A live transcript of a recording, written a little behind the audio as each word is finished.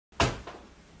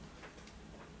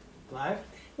Live?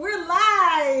 We're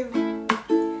live!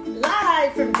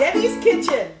 Live from Debbie's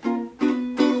kitchen.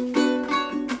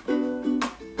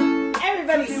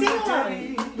 Everybody sing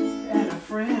along. And her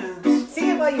friends.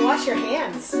 Sing it while you wash your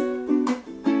hands.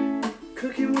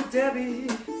 Cooking with Debbie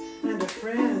and her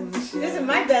friends. This is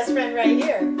my best friend right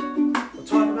here. We'll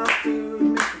talk about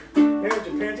food, marriage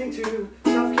and parenting too.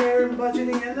 Self-care and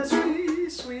budgeting and the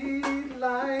sweet, sweet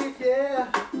life,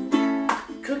 yeah.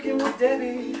 Cooking with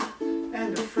Debbie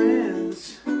and her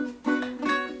friends.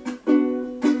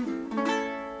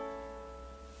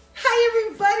 Hi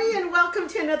everybody and welcome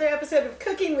to another episode of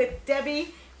Cooking with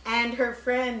Debbie and her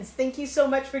friends. Thank you so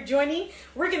much for joining.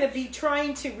 We're going to be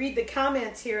trying to read the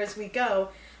comments here as we go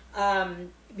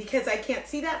because I can't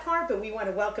see that far, but we want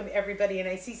to welcome everybody and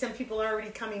I see some people are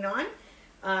already coming on.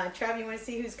 Trav, you want to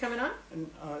see who's coming on?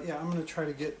 And yeah, I'm going to try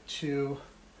to get to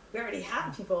We already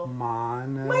have people.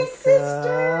 Monica. My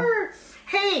sister!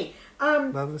 Hey!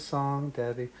 Love the song,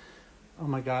 Debbie. Oh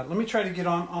my God. Let me try to get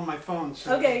on my phone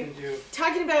so Okay, we can do...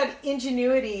 talking about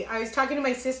ingenuity, I was talking to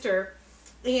my sister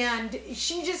and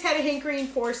she just had a hankering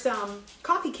for some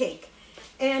coffee cake.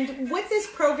 And what this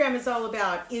program is all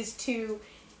about is to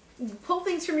pull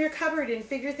things from your cupboard and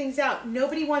figure things out.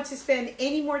 Nobody wants to spend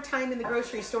any more time in the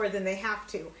grocery store than they have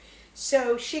to.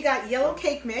 So she got yellow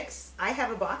cake mix. I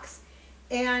have a box.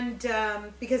 And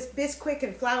because Bisquick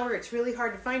and flour, it's really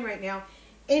hard to find right now.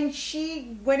 And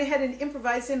she went ahead and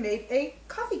improvised and made a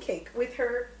coffee cake with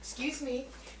her,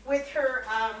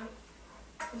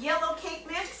 yellow cake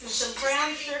mix and some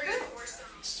brown sugar.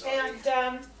 And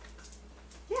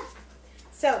yeah.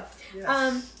 So,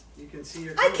 Yes. You can see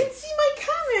your I can see my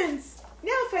comments.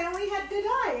 Now if I only had good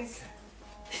eyes.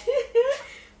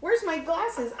 Where's my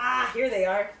glasses? Ah, here they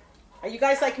are. Are you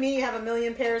guys like me? You have a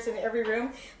million pairs in every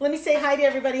room. Let me say hi to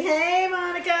everybody. Hey,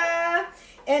 Monica.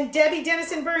 And Debbie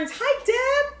Dennison Burns. Hi,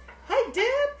 Deb. Hi,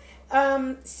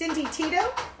 Deb. Cindy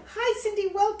Tito. Hi,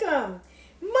 Cindy. Welcome.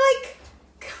 Mike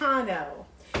Cano.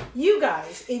 You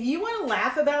guys, if you want to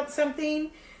laugh about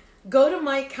something, go to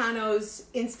Mike Cano's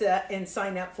Insta and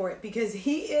sign up for it because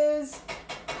he is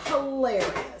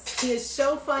hilarious. He is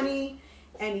so funny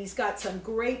and he's got some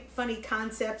great funny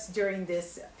concepts during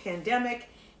this pandemic.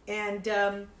 And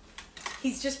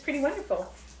he's just pretty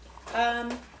wonderful.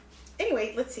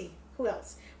 Anyway, let's see. Who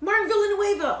else? Martin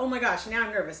Villanueva. Oh my gosh, now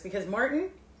I'm nervous because Martin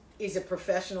is a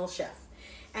professional chef.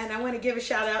 And I want to give a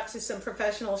shout out to some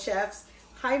professional chefs.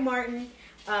 Hi, Martin,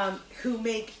 who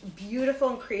make beautiful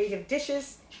and creative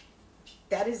dishes.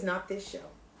 That is not this show.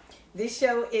 This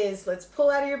show is let's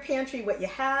pull out of your pantry what you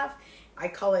have. I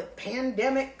call it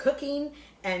pandemic cooking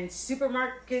and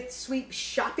supermarket sweep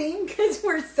shopping because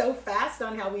we're so fast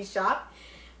on how we shop.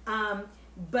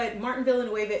 But Martin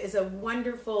Villanueva is a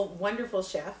wonderful, wonderful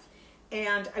chef.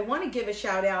 And I want to give a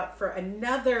shout out for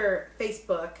another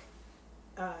Facebook.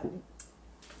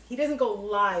 He doesn't go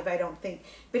live, I don't think,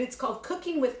 but it's called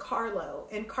Cooking with Carlo.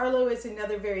 And Carlo is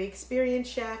another very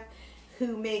experienced chef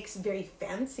who makes very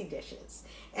fancy dishes.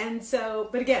 And so,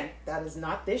 but again, that is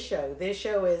not this show. This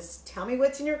show is tell me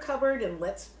what's in your cupboard and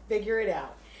let's figure it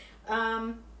out.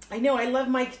 I know, I love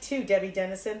Mike too, Debbie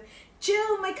Dennison.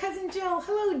 Jill, my cousin Jill.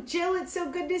 Hello, Jill. It's so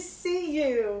good to see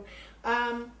you.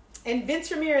 And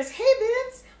Vince Ramirez. Hey,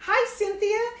 Vince. Hi,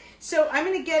 Cynthia. So I'm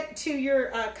going to get to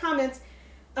your comments.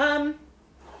 Do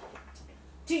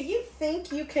you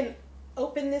think you can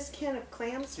open this can of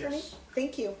clams for me?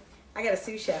 Thank you. I got a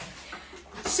sous chef.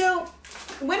 So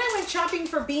when I went shopping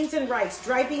for beans and rice,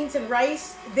 dry beans and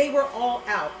rice, they were all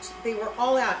out. They were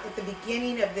all out at the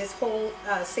beginning of this whole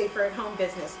safer at home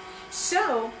business.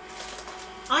 So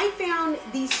I found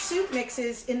these soup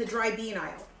mixes in the dry bean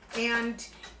aisle. And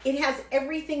it has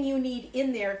everything you need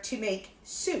in there to make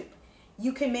soup.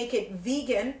 You can make it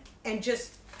vegan and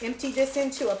just empty this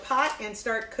into a pot and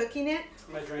start cooking it.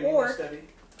 Am I draining this, Debbie?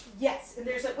 Yes, and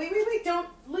there's a, wait, don't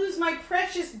lose my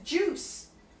precious juice.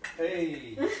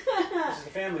 Hey, this is a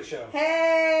family show.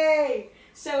 Hey!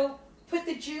 So put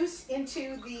the juice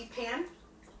into the pan.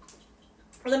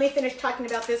 Let me finish talking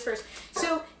about this first.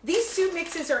 So these soup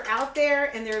mixes are out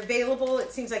there and they're available.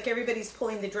 It seems like everybody's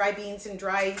pulling the dry beans and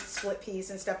dry split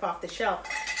peas and stuff off the shelf.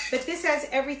 But this has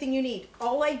everything you need.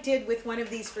 All I did with one of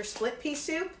these for split pea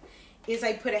soup is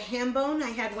I put a ham bone. I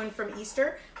had one from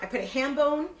Easter. I put a ham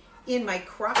bone in my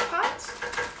crock pot.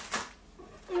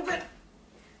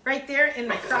 Right there in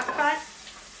my crock pot.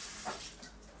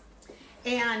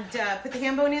 And put the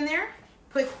ham bone in there.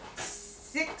 Put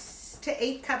 6 to to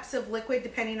 8 cups of liquid,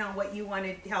 depending on what you want,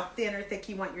 how thin or thick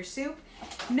you want your soup.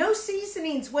 No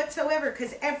seasonings whatsoever,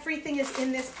 because everything is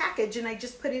in this package, and I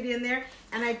just put it in there,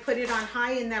 and I put it on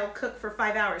high, and that'll cook for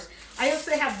 5 hours. I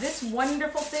also have this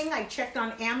wonderful thing. I checked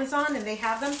on Amazon, and they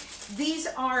have them. These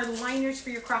are liners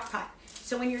for your crock pot.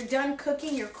 So when you're done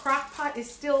cooking, your crock pot is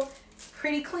still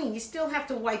pretty clean. You still have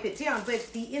to wipe it down,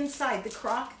 but the inside, the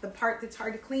crock, the part that's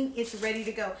hard to clean, it's ready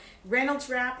to go. Reynolds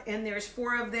wrap, and there's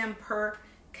 4 of them per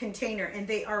container, and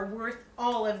they are worth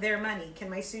all of their money. Can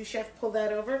my sous chef pull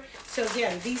that over? So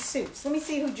again, these soups. Let me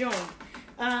see who joined.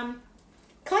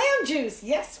 Clam juice.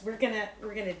 Yes, we're gonna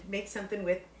make something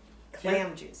with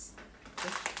clam juice.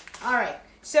 All right.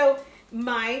 So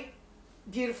my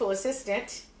beautiful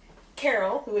assistant,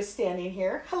 Carol, who is standing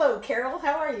here. Hello, Carol.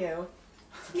 How are you?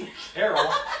 Carol?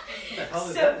 Where the hell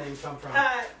did that name come from?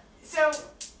 So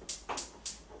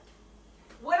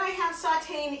what I have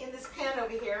sauteing in this pan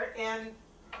over here, and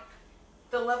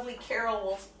the lovely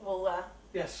Carol will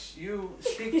yes, you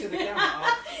speak to the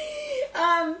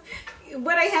camera.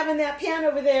 what I have in that pan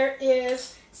over there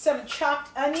is some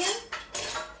chopped onion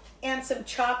and some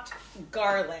chopped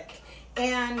garlic.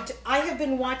 And I have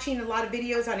been watching a lot of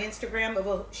videos on Instagram of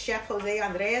a chef, Jose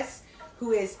Andres,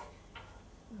 who is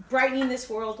brightening this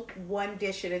world one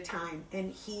dish at a time.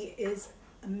 And he is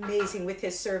amazing with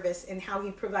his service and how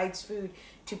he provides food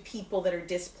to people that are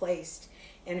displaced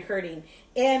and hurting.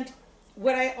 And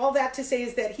all that to say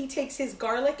is that he takes his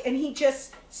garlic and he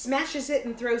just smashes it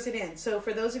and throws it in. So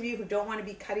for those of you who don't want to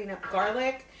be cutting up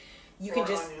garlic, you can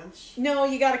just... onions. No,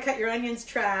 you got to cut your onions,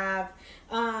 Trav.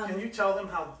 Can you tell them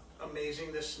how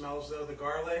amazing this smells, though? The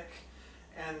garlic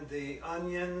and the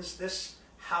onions. This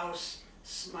house,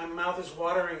 my mouth is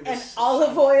watering. This and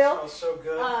olive oil. Smells so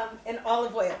good. And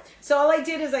olive oil. So all I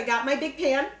did is I got my big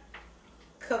pan,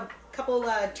 couple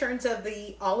turns of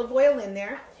the olive oil in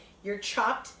there, your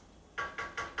chopped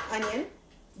onion,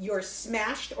 your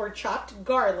smashed or chopped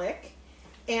garlic,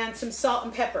 and some salt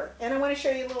and pepper. And I want to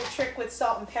show you a little trick with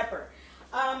salt and pepper.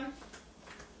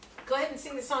 Go ahead and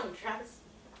sing the song, Travis.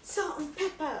 Salt and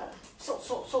pepper. Salt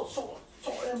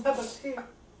and pepper.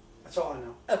 That's all I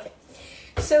know. Okay.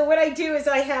 So what I do is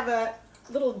I have a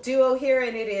little duo here,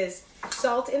 and it is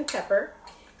salt and pepper.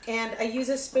 And I use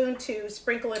a spoon to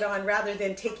sprinkle it on rather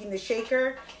than taking the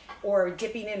shaker or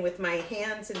dipping in with my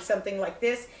hands in something like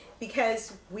this,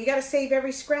 because we got to save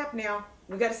every scrap now.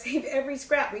 We got to save every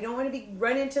scrap. We don't want to be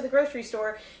running to the grocery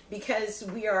store because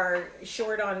we are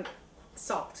short on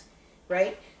salt,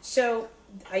 right? So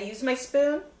I use my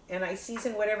spoon and I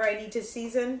season whatever I need to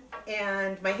season,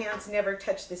 and my hands never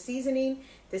touch the seasoning.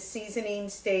 The seasoning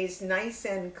stays nice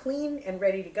and clean and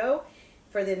ready to go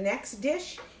for the next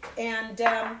dish, and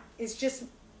it's just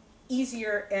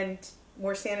easier and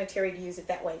more sanitary to use it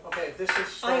that way. Okay, if this is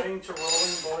starting to roll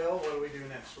and boil, what do we do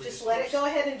next? We just let it go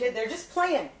ahead and they're just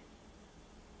playing.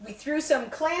 We threw some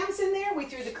clams in there. We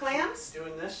threw the clams.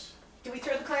 Doing this? Did we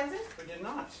throw the clams in? We did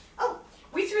not. Oh,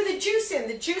 we threw the juice in.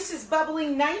 The juice is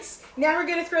bubbling nice. Now we're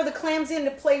going to throw the clams in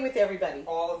to play with everybody.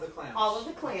 All of the clams. All of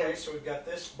the clams. Okay, so we've got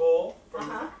this bowl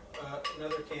from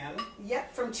another can.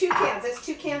 Yep, from 2 cans. That's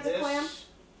 2 cans of clams.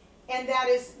 And that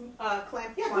is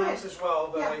clam. Yeah, clams as well,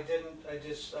 but yeah. I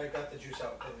got the juice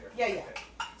out earlier. Yeah, yeah. Okay.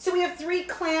 So we have 3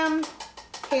 cans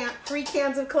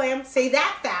of clam. Say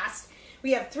that fast.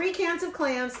 We have 3 cans of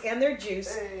clams and their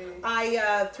juice. Hey.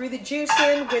 I threw the juice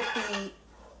in with the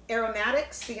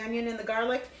aromatics, the onion and the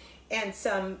garlic, and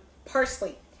some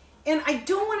parsley. And I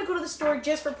don't want to go to the store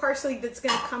just for parsley that's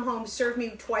going to come home, serve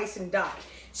me twice, and die.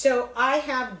 So I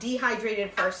have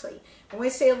dehydrated parsley. I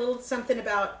want to say a little something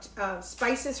about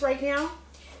spices right now.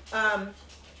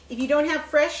 If you don't have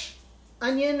fresh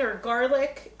onion or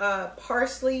garlic,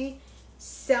 parsley,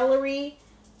 celery,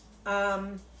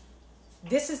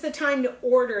 this is the time to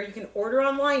order. You can order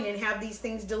online and have these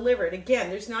things delivered. Again,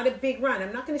 there's not a big run.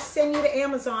 I'm not going to send you to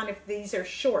Amazon if these are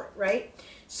short, right?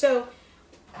 So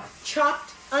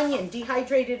chopped onion,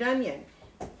 dehydrated onion,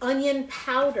 onion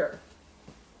powder,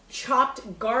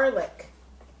 chopped garlic,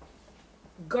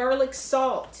 garlic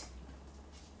salt,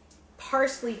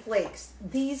 parsley flakes.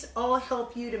 These all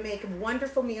help you to make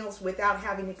wonderful meals without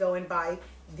having to go and buy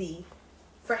the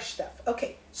fresh stuff.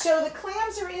 Okay, so the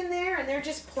clams are in there and they're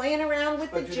just playing around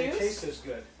with the juice. But do they taste as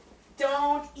good?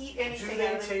 Don't eat anything. Do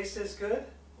they taste as good?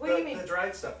 What do you mean? The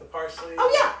dried stuff, the parsley.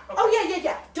 Oh yeah. Okay. Oh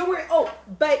yeah. Don't worry. Oh,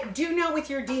 but do know with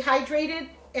your dehydrated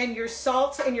and your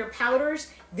salts and your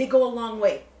powders, they go a long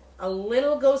way. A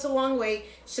little goes a long way,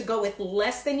 so go with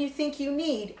less than you think you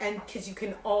need, and because you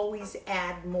can always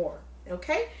add more.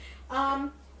 Okay.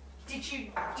 Did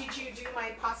you do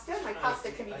my pasta? My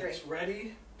pasta can be great. It's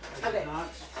ready. Okay. Not.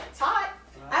 It's hot.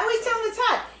 I always tell them it's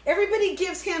hot. Everybody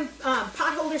gives him pot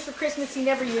holders for Christmas. He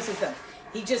never uses them.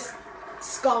 He just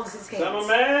scalds his hands. I'm a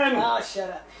man. Oh, shut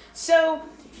up. So,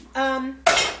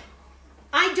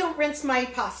 I don't rinse my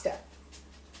pasta.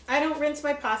 I don't rinse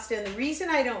my pasta, and the reason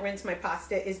I don't rinse my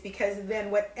pasta is because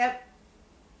then what are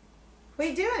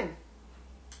you doing?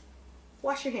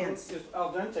 Wash your hands. It's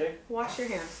al dente. Wash your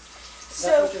hands. That's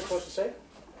what you're supposed to say?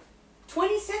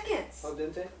 20 seconds. Al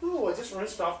dente? Oh, I just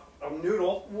rinsed off a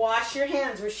noodle. Wash your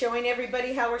hands. We're showing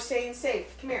everybody how we're staying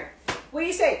safe. Come here. What do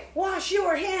you say? Wash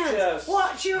your hands. Yes.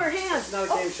 Wash your hands. It's not a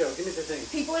game show. Give me the thing.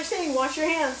 People are saying wash your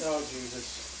hands. Oh,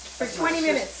 Jesus. For 20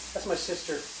 minutes. That's my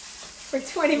sister. For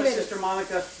 20 minutes. My sister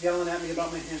Monica yelling at me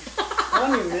about my hands.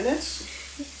 20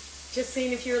 minutes? Just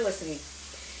seeing if you're listening.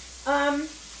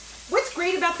 What's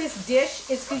great about this dish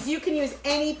is because you can use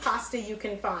any pasta you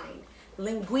can find.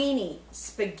 Linguini,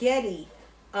 spaghetti,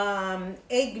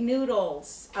 egg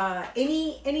noodles,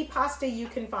 any pasta you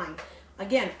can find.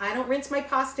 Again, I don't rinse my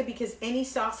pasta because any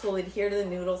sauce will adhere to the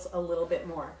noodles a little bit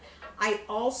more. I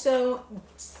also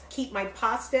keep my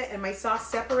pasta and my sauce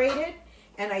separated,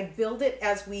 and I build it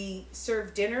as we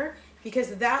serve dinner,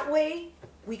 because that way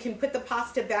we can put the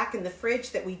pasta back in the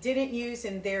fridge that we didn't use,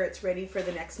 and there it's ready for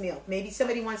the next meal. Maybe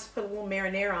somebody wants to put a little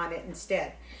marinara on it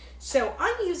instead. So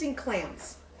I'm using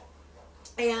clams,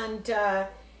 and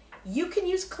you can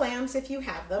use clams if you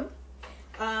have them.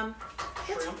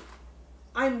 Shrimp.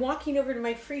 I'm walking over to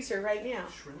my freezer right now.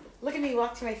 Shrimp. Look at me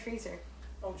walk to my freezer.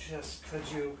 Oh, just could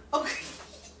you? Okay.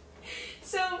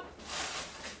 So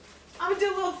I'm gonna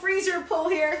do a little freezer pull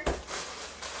here.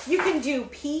 You can do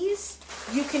peas.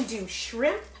 You can do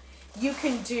shrimp. You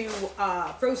can do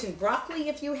frozen broccoli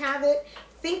if you have it.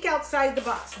 Think outside the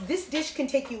box. This dish can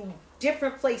take you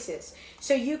different places.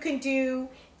 So you can do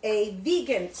a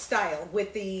vegan style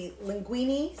with the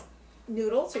linguini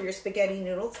noodles or your spaghetti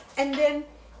noodles, and then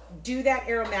do that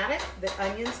aromatic, the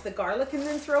onions, the garlic, and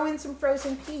then throw in some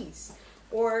frozen peas,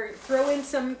 or throw in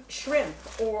some shrimp,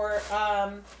 or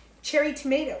cherry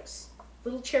tomatoes,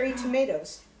 little cherry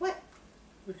tomatoes. What?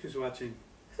 Look who's watching.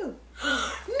 Who? No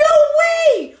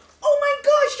way! Oh my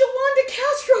gosh, Yolanda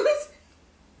Castro is...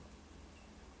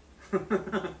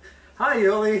 Hi,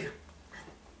 Yoli.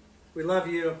 We love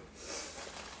you.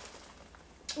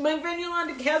 My friend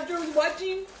Yolanda Castro is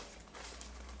watching.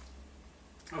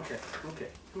 Okay, come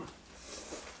on.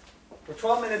 We're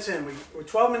 12 minutes in. We're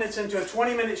 12 minutes into a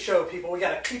 20-minute show, people. We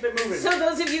got to keep it moving. So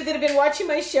those of you that have been watching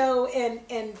my show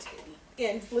and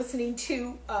listening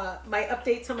to my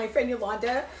updates on my friend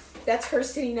Yolanda, that's her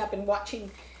sitting up and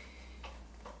watching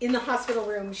in the hospital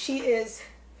room. She is...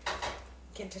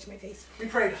 Can't touch my face. We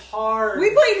prayed hard.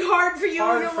 We played hard for you,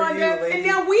 Hard Yolanda. for you, lady. And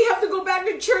now we have to go back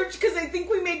to church because I think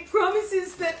we made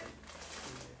promises that...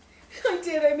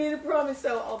 I made a promise,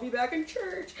 so I'll be back in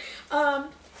church.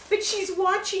 But she's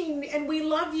watching, and we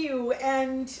love you,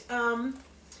 and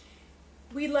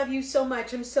we love you so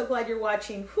much. I'm so glad you're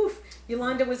watching. Whew.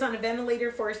 Yolanda was on a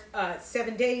ventilator for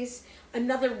 7 days.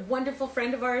 Another wonderful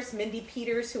friend of ours, Mindy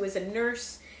Peters, who is a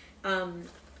nurse,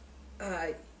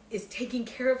 is taking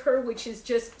care of her, which is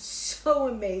just so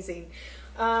amazing.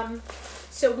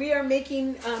 So we are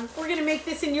making, we're going to make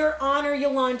this in your honor,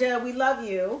 Yolanda. We love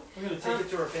you. We're going to take it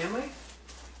to our family?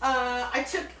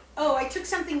 I took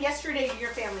something yesterday to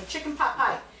your family, chicken pot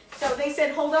pie. So they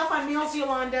said, hold off on meals,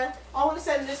 Yolanda. All of a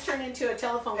sudden, this turned into a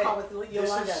telephone call with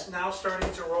Yolanda. This is now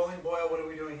starting to rolling boil. What are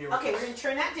we doing here? Okay, we're going to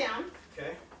turn that down.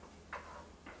 Okay.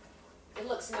 It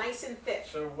looks nice and thick.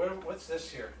 So what's this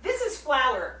here? This is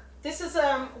flour. This is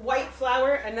white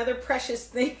flour, another precious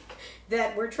thing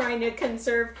that we're trying to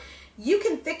conserve. You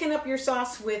can thicken up your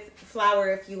sauce with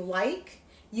flour if you like.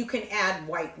 You can add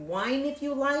white wine if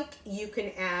you like. You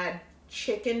can add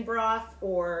chicken broth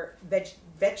or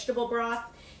vegetable broth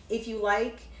if you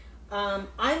like.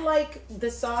 I like the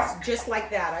sauce just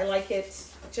like that. I like it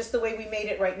just the way we made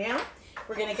it right now.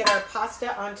 We're going to get our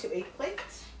pasta onto a plate.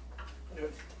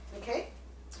 Okay.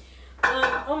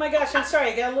 Oh my gosh, I'm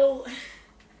sorry. I got a little...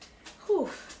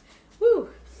 Whew.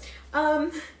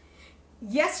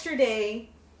 Yesterday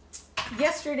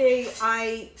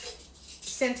I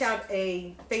sent out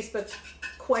a Facebook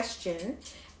question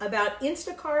about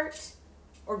Instacart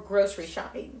or grocery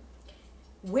shopping.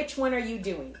 Which one are you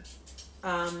doing?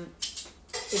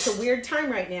 It's a weird time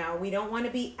right now. We don't want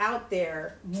to be out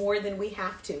there more than we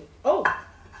have to. Oh!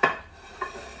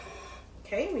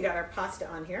 Okay, we got our pasta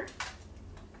on here.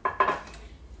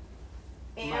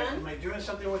 And Am I doing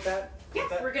something with that?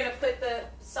 yes, we're going to put the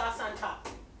sauce on top.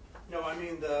 No, I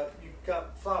mean you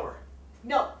got flour.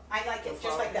 No, I like it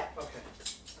just like that. Okay.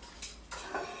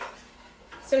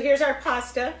 So here's our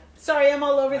pasta. Sorry, I'm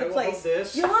all over the I will place. hold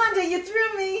this. Yolanda, you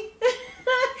threw me.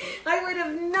 I would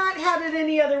have not had it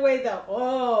any other way though.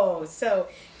 Oh, so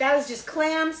that was just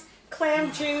clams,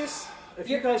 clam juice. If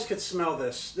you guys could smell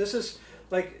this, this is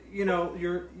like, you know,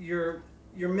 you're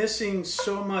missing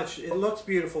so much. It looks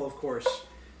beautiful, of course,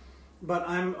 but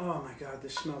oh my God,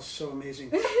 this smells so amazing.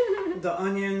 The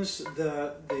onions,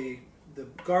 the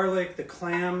garlic, the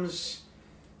clams.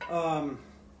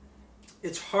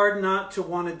 It's hard not to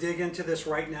want to dig into this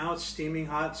right now. It's steaming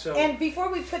hot. So. And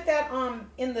before we put that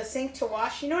in the sink to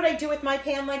wash, you know what I do with my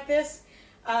pan like this?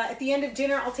 At the end of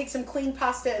dinner, I'll take some clean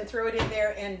pasta and throw it in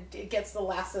there, and it gets the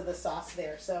last of the sauce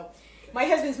there. So my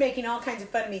husband's making all kinds of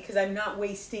fun of me because I'm not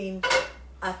wasting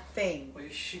a thing. Well,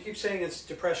 she keeps saying it's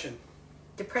depression.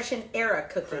 Depression era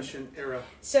cooking. Depression era.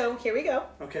 So here we go.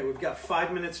 Okay, we've got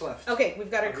 5 minutes left. Okay,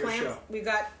 we've got our clams. We've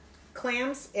got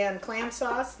clams and clam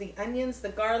sauce, the onions, the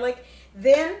garlic.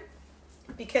 Then,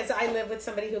 because I live with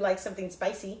somebody who likes something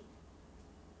spicy,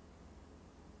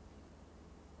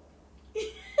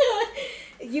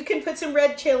 you can put some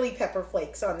red chili pepper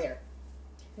flakes on there.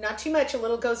 Not too much, a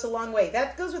little goes a long way.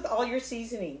 That goes with all your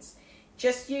seasonings.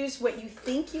 Just use what you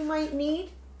think you might need,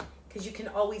 because you can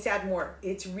always add more.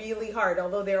 It's really hard,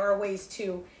 although there are ways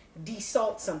to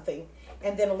desalt something.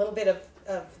 And then a little bit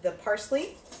of the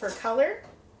parsley for color.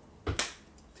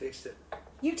 Taste it.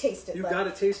 You taste it. You got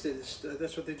to taste it.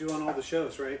 That's what they do on all the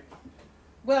shows, right?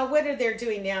 Well, what they're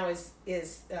doing now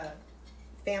is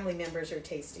family members are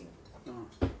tasting. Oh.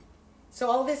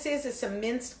 So all this is some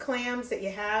minced clams that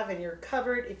you have in your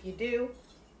cupboard if you do.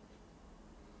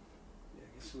 Yeah,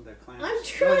 get some of that clams. I'm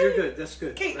trying. No, you're good. That's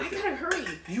good. Okay, right I gotta hurry.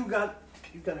 You got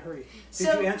to hurry. Did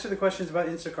So, you answer the questions about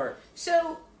Instacart?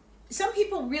 So some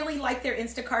people really like their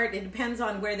Instacart. It depends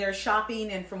on where they're shopping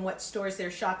and from what stores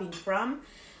they're shopping from.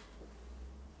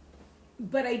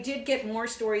 But I did get more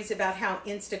stories about how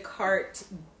Instacart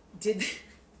did.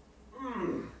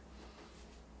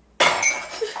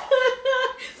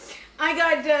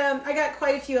 I got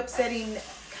quite a few upsetting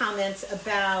comments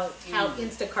about how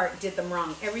Instacart did them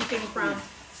wrong. Everything from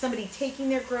somebody taking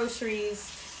their groceries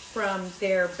from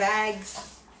their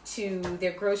bags to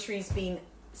their groceries being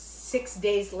 6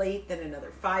 days late, then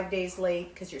another 5 days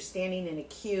late because you're standing in a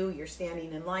queue, you're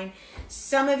standing in line.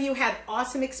 Some of you had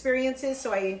awesome experiences,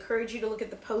 so I encourage you to look at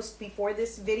the post before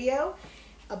this video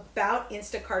about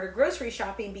Instacart or grocery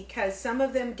shopping, because some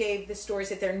of them gave the stores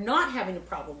that they're not having a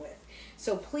problem with.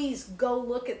 So please go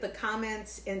look at the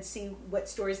comments and see what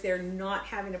stores they're not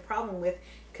having a problem with,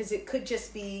 because it could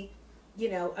just be, you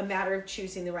know, a matter of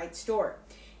choosing the right store.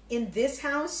 In this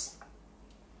house,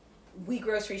 we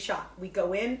grocery shop. We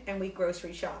go in and we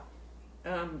grocery shop.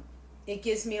 It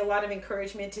gives me a lot of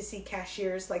encouragement to see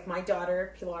cashiers like my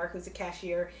daughter, Pilar, who's a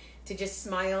cashier, to just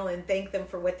smile and thank them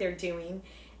for what they're doing.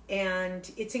 And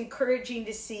it's encouraging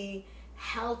to see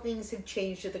how things have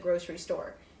changed at the grocery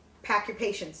store. Pack your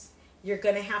patience. You're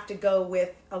going to have to go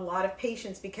with a lot of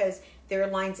patience because there are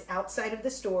lines outside of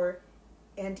the store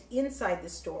and inside the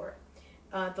store.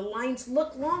 The lines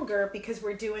look longer because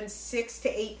we're doing 6 to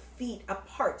 8 feet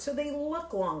apart, so they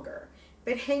look longer.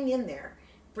 But hang in there.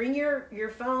 Bring your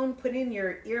phone, put in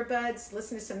your earbuds,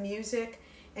 listen to some music,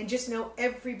 and just know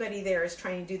everybody there is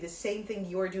trying to do the same thing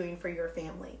you're doing for your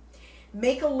family.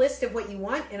 Make a list of what you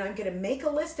want, and I'm going to make a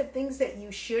list of things that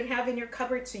you should have in your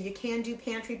cupboard so you can do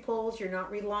pantry pulls. You're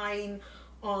not relying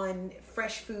on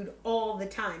fresh food all the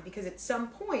time, because at some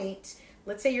point,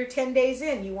 let's say you're 10 days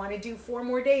in, you want to do 4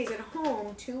 more days at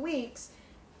home, 2 weeks,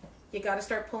 you got to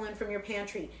start pulling from your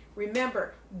pantry.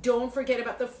 Remember, don't forget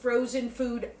about the frozen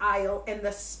food aisle and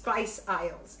the spice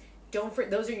aisles.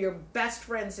 Those are your best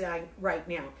friends right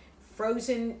now.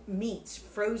 Frozen meats,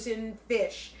 frozen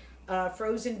fish,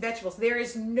 frozen vegetables. There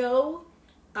is no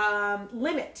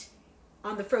limit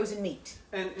on the frozen meat.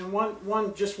 And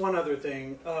just one other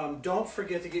thing. Don't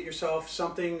forget to get yourself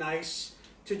something nice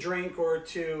to drink or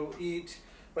to eat,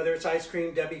 whether it's ice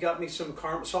cream. Debbie got me some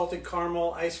salted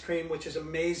caramel ice cream, which is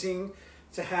amazing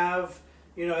to have,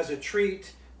 you know, as a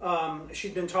treat.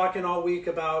 She'd been talking all week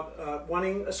about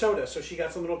wanting a soda, so she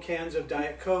got some little cans of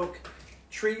Diet Coke.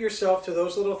 Treat yourself to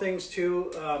those little things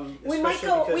too. We might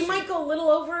go a little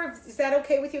over. Is that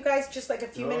okay with you guys? Just like a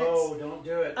few minutes? No, don't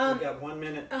do it. We got 1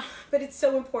 minute. But it's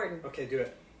so important. Okay, do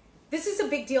it. This is a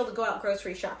big deal to go out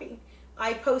grocery shopping.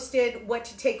 I posted what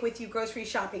to take with you grocery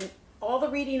shopping. All the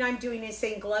reading I'm doing is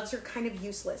saying gloves are kind of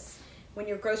useless when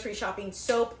you're grocery shopping.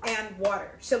 Soap and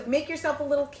water. So make yourself a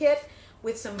little kit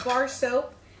with some bar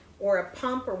soap or a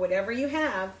pump or whatever you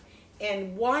have,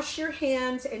 and wash your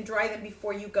hands and dry them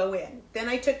before you go in. Then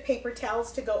I took paper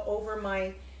towels to go over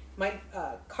my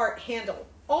cart handle.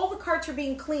 All the carts are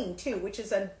being cleaned too, which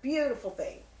is a beautiful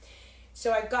thing.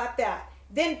 So I've got that.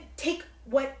 Then take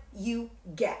what you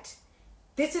get.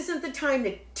 this isn't the time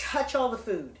to touch all the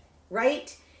food,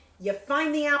 right? You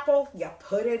find the apple, you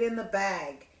put it in the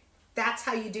bag. That's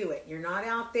how you do it. You're not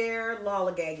out there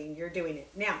lollygagging. You're doing it.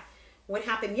 Now, what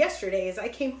happened yesterday is I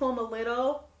came home a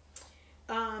little,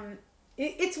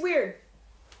 it's weird.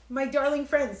 My darling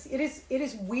friends, it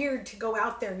is weird to go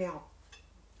out there now.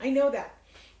 I know that.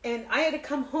 And I had to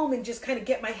come home and just kind of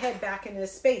get my head back into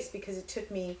space because it took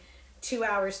me 2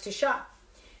 hours to shop.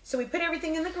 So we put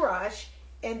everything in the garage,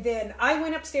 and then I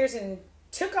went upstairs and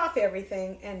took off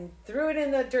everything and threw it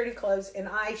in the dirty clothes, and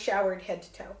I showered head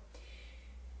to toe.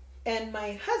 And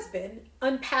my husband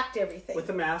unpacked everything. With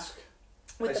the mask.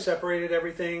 I separated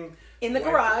everything. In the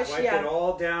garage, wiped it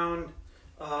all down.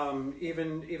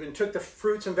 Even took the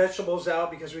fruits and vegetables out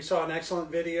because we saw an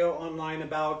excellent video online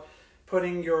about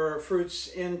putting your fruits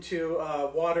into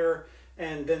water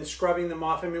and then scrubbing them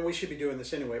off. I mean, we should be doing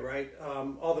this anyway, right?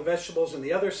 All the vegetables on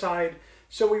the other side.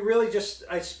 So we really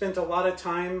I spent a lot of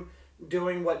time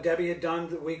doing what Debbie had done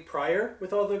the week prior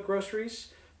with all the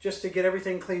groceries, just to get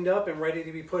everything cleaned up and ready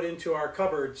to be put into our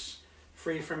cupboards,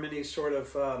 free from any sort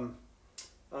of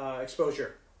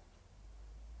exposure.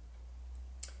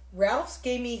 Ralph's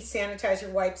gave me sanitizer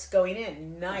wipes going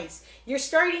in. Nice. You're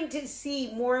starting to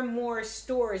see more and more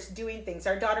stores doing things.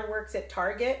 Our daughter works at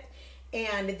Target,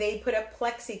 and they put up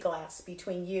plexiglass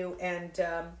between you and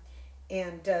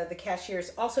the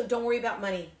cashiers. Also, don't worry about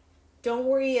money. Don't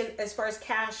worry as far as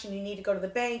cash, and you need to go to the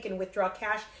bank and withdraw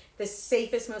cash. The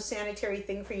safest, most sanitary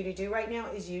thing for you to do right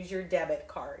now is use your debit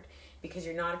card, because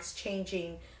you're not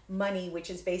exchanging money, which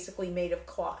is basically made of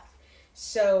cloth.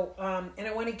 So, and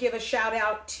I want to give a shout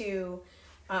out to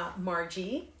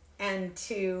Margie and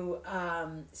to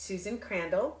Susan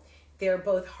Crandall. They're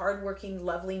both hardworking,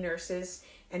 lovely nurses,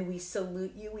 and we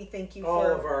salute you. We thank you all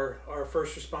for of our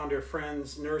first responder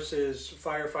friends, nurses,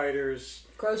 firefighters,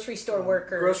 grocery store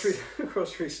workers.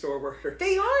 Grocery store workers.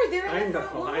 They are. They're I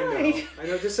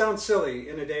know. This sounds silly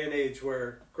in a day and age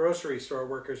where grocery store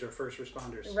workers are first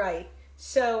responders. Right.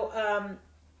 So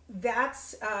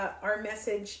that's our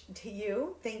message to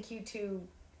you. Thank you to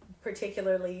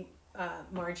particularly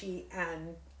Margie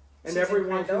and Susan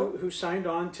everyone Crandall. who signed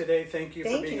on today. Thank you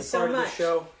for being a so part of much. the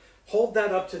show. Hold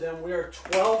that up to them. We are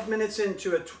 12 minutes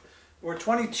into it. We're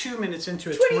 22 minutes into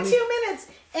it. 22 minutes.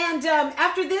 And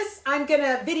after this, I'm going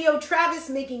to video Travis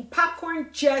making popcorn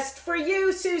just for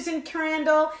you, Susan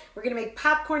Crandall. We're going to make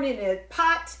popcorn in a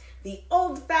pot the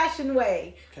old-fashioned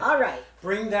way. Okay. All right.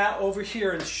 Bring that over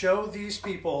here and show these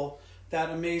people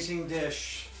that amazing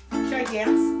dish. Should I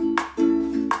dance?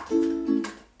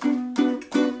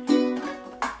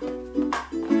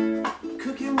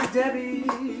 Cooking with Debbie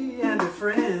and her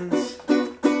friends.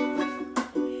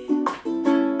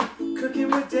 Cooking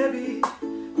with Debbie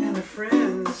and her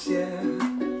friends, yeah.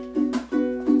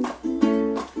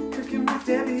 Cooking with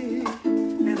Debbie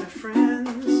and her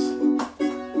friends.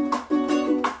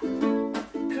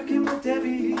 Cooking with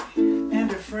Debbie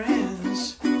and her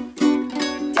friends.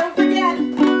 Don't forget,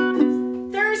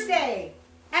 Thursday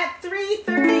at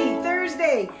 3:30,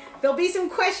 Thursday. There'll be some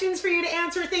questions for you to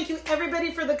answer. Thank you,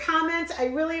 everybody, for the comments. I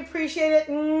really appreciate it.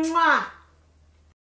 Mwah!